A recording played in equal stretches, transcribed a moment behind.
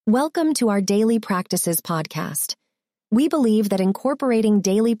Welcome to our Daily Practices podcast. We believe that incorporating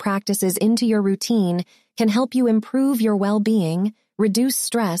daily practices into your routine can help you improve your well-being, reduce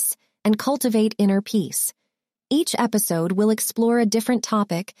stress, and cultivate inner peace. Each episode will explore a different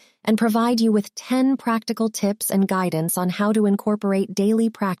topic and provide you with 10 practical tips and guidance on how to incorporate daily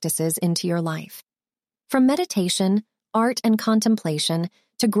practices into your life. From meditation, art and contemplation,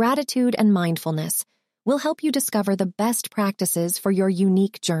 to gratitude and mindfulness, we'll help you discover the best practices for your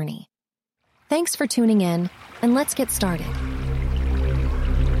unique journey. Thanks for tuning in, and let's get started.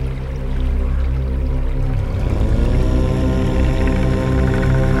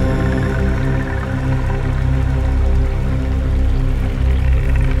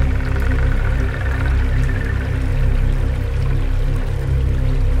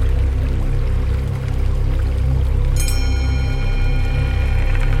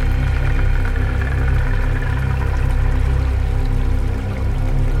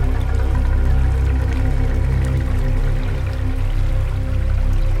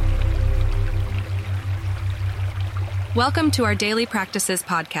 Welcome to our Daily Practices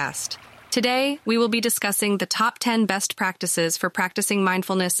podcast. Today, we will be discussing the top 10 best practices for practicing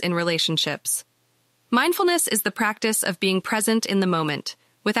mindfulness in relationships. Mindfulness is the practice of being present in the moment,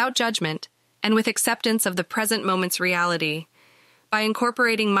 without judgment, and with acceptance of the present moment's reality. By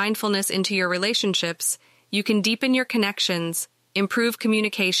incorporating mindfulness into your relationships, you can deepen your connections, improve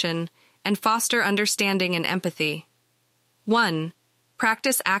communication, and foster understanding and empathy. 1.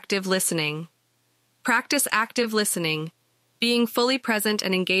 Practice active listening. Practice active listening, being fully present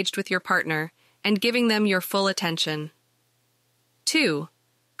and engaged with your partner, and giving them your full attention. 2.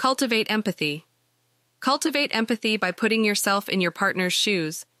 Cultivate empathy. Cultivate empathy by putting yourself in your partner's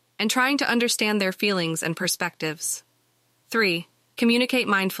shoes and trying to understand their feelings and perspectives. 3. Communicate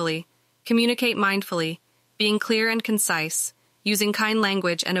mindfully. Communicate mindfully, being clear and concise, using kind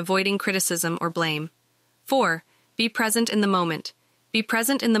language and avoiding criticism or blame. 4. Be present in the moment. Be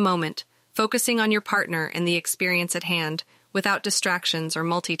present in the moment, focusing on your partner and the experience at hand, without distractions or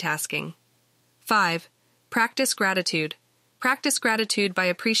multitasking. 5. Practice gratitude. Practice gratitude by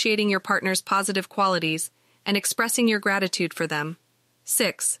appreciating your partner's positive qualities and expressing your gratitude for them.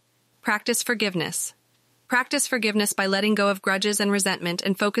 6. Practice forgiveness. Practice forgiveness by letting go of grudges and resentment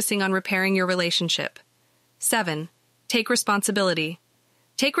and focusing on repairing your relationship. 7. Take responsibility.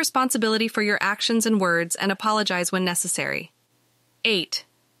 Take responsibility for your actions and words and apologize when necessary. 8.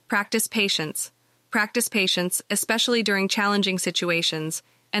 Practice patience. Practice patience, especially during challenging situations,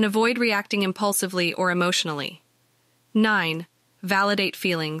 and avoid reacting impulsively or emotionally. 9. Validate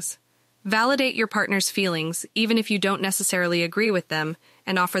feelings. Validate your partner's feelings, even if you don't necessarily agree with them,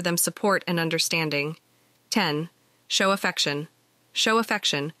 and offer them support and understanding. 10. Show affection. Show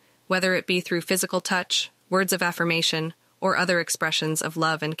affection, whether it be through physical touch, words of affirmation, or other expressions of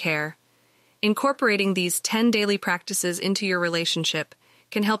love and care. Incorporating these 10 daily practices into your relationship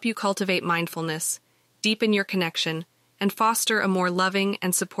can help you cultivate mindfulness, deepen your connection, and foster a more loving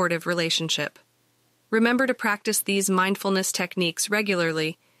and supportive relationship. Remember to practice these mindfulness techniques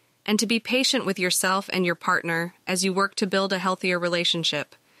regularly and to be patient with yourself and your partner as you work to build a healthier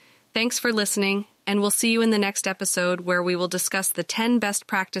relationship. Thanks for listening, and we'll see you in the next episode where we will discuss the 10 best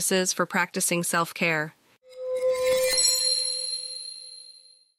practices for practicing self-care.